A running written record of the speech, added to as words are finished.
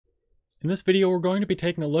In this video, we're going to be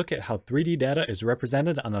taking a look at how 3D data is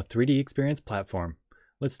represented on the 3DEXPERIENCE platform.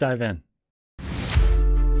 Let's dive in.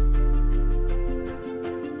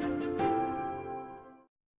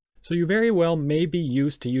 So you very well may be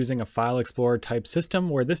used to using a file explorer type system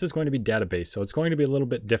where this is going to be database, so it's going to be a little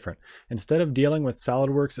bit different. Instead of dealing with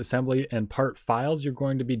SOLIDWORKS assembly and part files, you're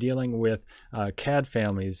going to be dealing with CAD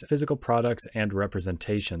families, physical products, and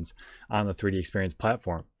representations on the 3DEXPERIENCE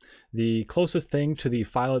platform. The closest thing to the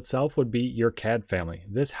file itself would be your CAD family.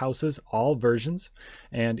 This houses all versions,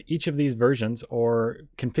 and each of these versions or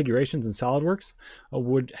configurations in SOLIDWORKS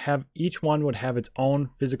each one would have its own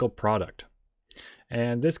physical product.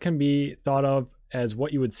 And this can be thought of as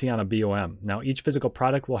what you would see on a BOM. Now, each physical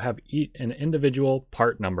product will have an individual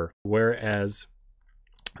part number, whereas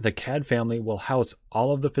the CAD family will house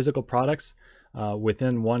all of the physical products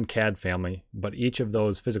within one CAD family, but each of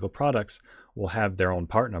those physical products will have their own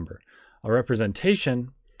part number. A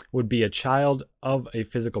representation would be a child of a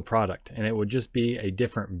physical product, and it would just be a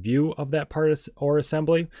different view of that part or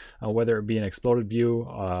assembly, whether it be an exploded view,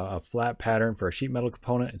 a flat pattern for a sheet metal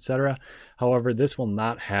component, etc. However, this will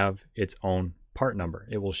not have its own part number.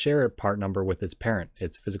 It will share a part number with its parent,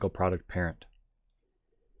 its physical product parent.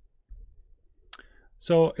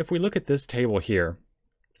 So if we look at this table here,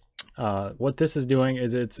 what this is doing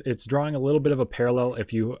is it's drawing a little bit of a parallel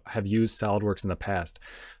if you have used SOLIDWORKS in the past.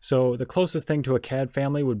 So the closest thing to a CAD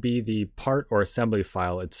family would be the part or assembly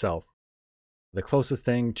file itself. The closest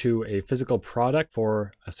thing to a physical product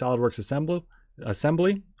for a SOLIDWORKS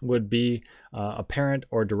assembly would be a parent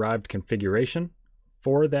or derived configuration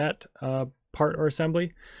for that part or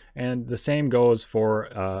assembly, and the same goes for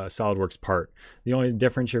SOLIDWORKS part. The only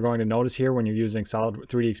difference you're going to notice here when you're using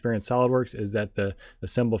 3DEXPERIENCE SOLIDWORKS is that the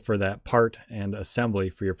symbol for that part and assembly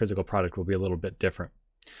for your physical product will be a little bit different.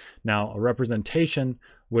 Now, a representation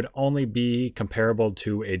would only be comparable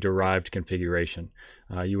to a derived configuration.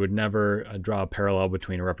 You would never draw a parallel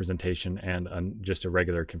between a representation and just a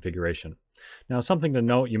regular configuration. Now, something to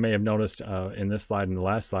note, you may have noticed in this slide and the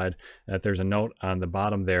last slide that there's a note on the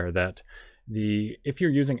bottom there that if you're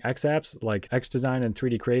using X apps like XDesign in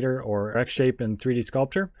 3D Creator or Xshape in 3D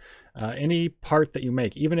Sculptor, any part that you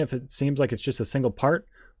make, even if it seems like it's just a single part,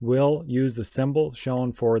 will use the symbol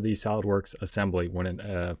shown for the SOLIDWORKS assembly when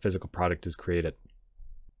a physical product is created.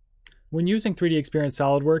 When using 3DEXPERIENCE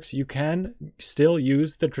SOLIDWORKS, you can still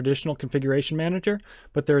use the traditional configuration manager,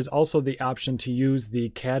 but there is also the option to use the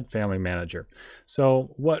CAD Family Manager.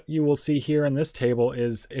 So what you will see here in this table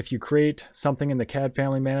is if you create something in the CAD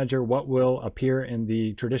Family Manager, what will appear in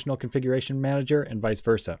the traditional configuration manager and vice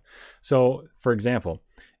versa. So for example,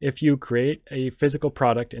 if you create a physical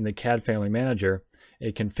product in the CAD Family Manager,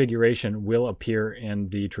 a configuration will appear in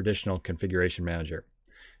the traditional configuration manager.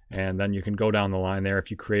 And then you can go down the line there.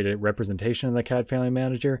 If you create a representation in the CAD Family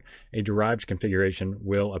Manager, a derived configuration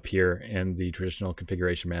will appear in the traditional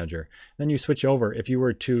configuration manager. Then you switch over. If you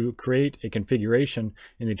were to create a configuration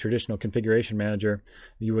in the traditional configuration manager,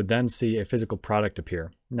 you would then see a physical product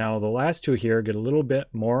appear. Now, the last two here get a little bit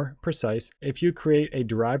more precise. If you create a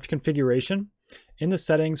derived configuration, in the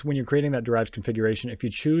settings, when you're creating that derived configuration, if you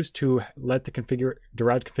choose to let the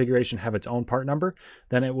derived configuration have its own part number,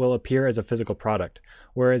 then it will appear as a physical product.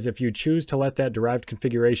 Whereas if you choose to let that derived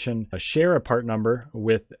configuration share a part number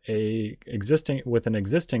with an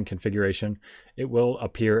existing configuration, it will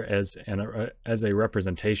appear as a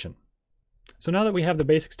representation. So now that we have the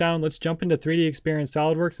basics down, let's jump into 3DEXPERIENCE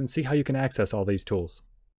SOLIDWORKS and see how you can access all these tools.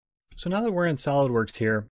 So now that we're in SOLIDWORKS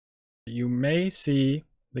here, you may see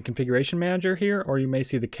the configuration manager here, or you may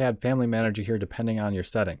see the CAD Family Manager here, depending on your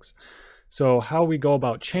settings. So how we go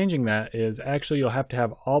about changing that is actually you'll have to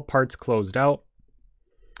have all parts closed out,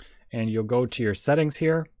 and you'll go to your settings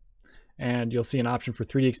here, and you'll see an option for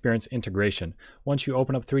 3DEXPERIENCE integration. Once you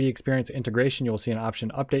open up 3DEXPERIENCE integration, you'll see an option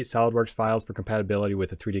update SOLIDWORKS files for compatibility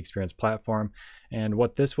with the 3DEXPERIENCE platform. And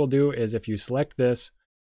what this will do is if you select this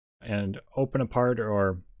and open a part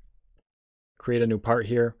or create a new part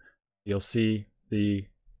here, you'll see the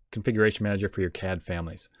configuration manager for your CAD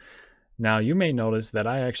families. Now you may notice that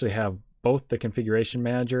I actually have both the configuration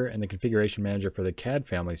manager and the configuration manager for the CAD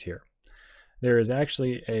families here. There is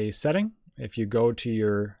actually a setting. If you go to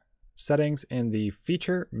your settings in the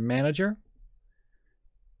feature manager,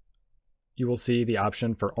 you will see the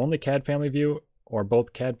option for only CAD family view or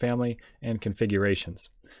both CAD family and configurations.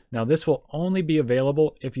 Now this will only be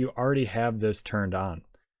available if you already have this turned on.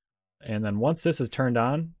 And then once this is turned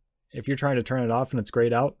on, if you're trying to turn it off and it's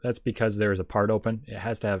grayed out, that's because there is a part open. It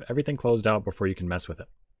has to have everything closed out before you can mess with it.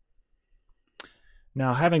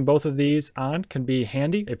 Now, having both of these on can be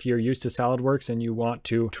handy if you're used to SOLIDWORKS and you want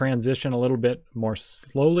to transition a little bit more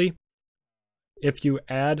slowly. If you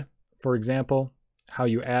add For example, how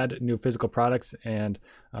you add new physical products and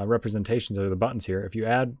representations of the buttons here. If you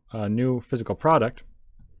add a new physical product,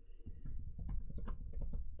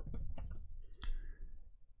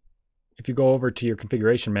 if you go over to your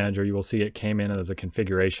configuration manager, you will see it came in as a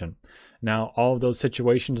configuration. Now, all of those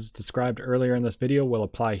situations described earlier in this video will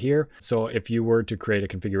apply here. So if you were to create a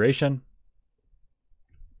configuration,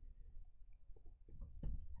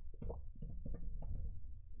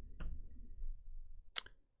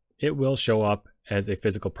 it will show up as a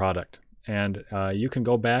physical product. And you can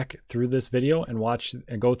go back through this video and watch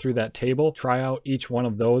and go through that table, try out each one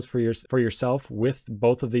of those for yourself with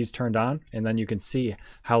both of these turned on, and then you can see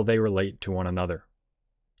how they relate to one another.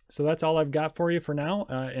 So that's all I've got for you for now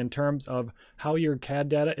in terms of how your CAD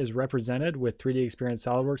data is represented with 3DEXPERIENCE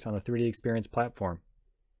SOLIDWORKS on the 3DEXPERIENCE platform.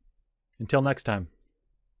 Until next time.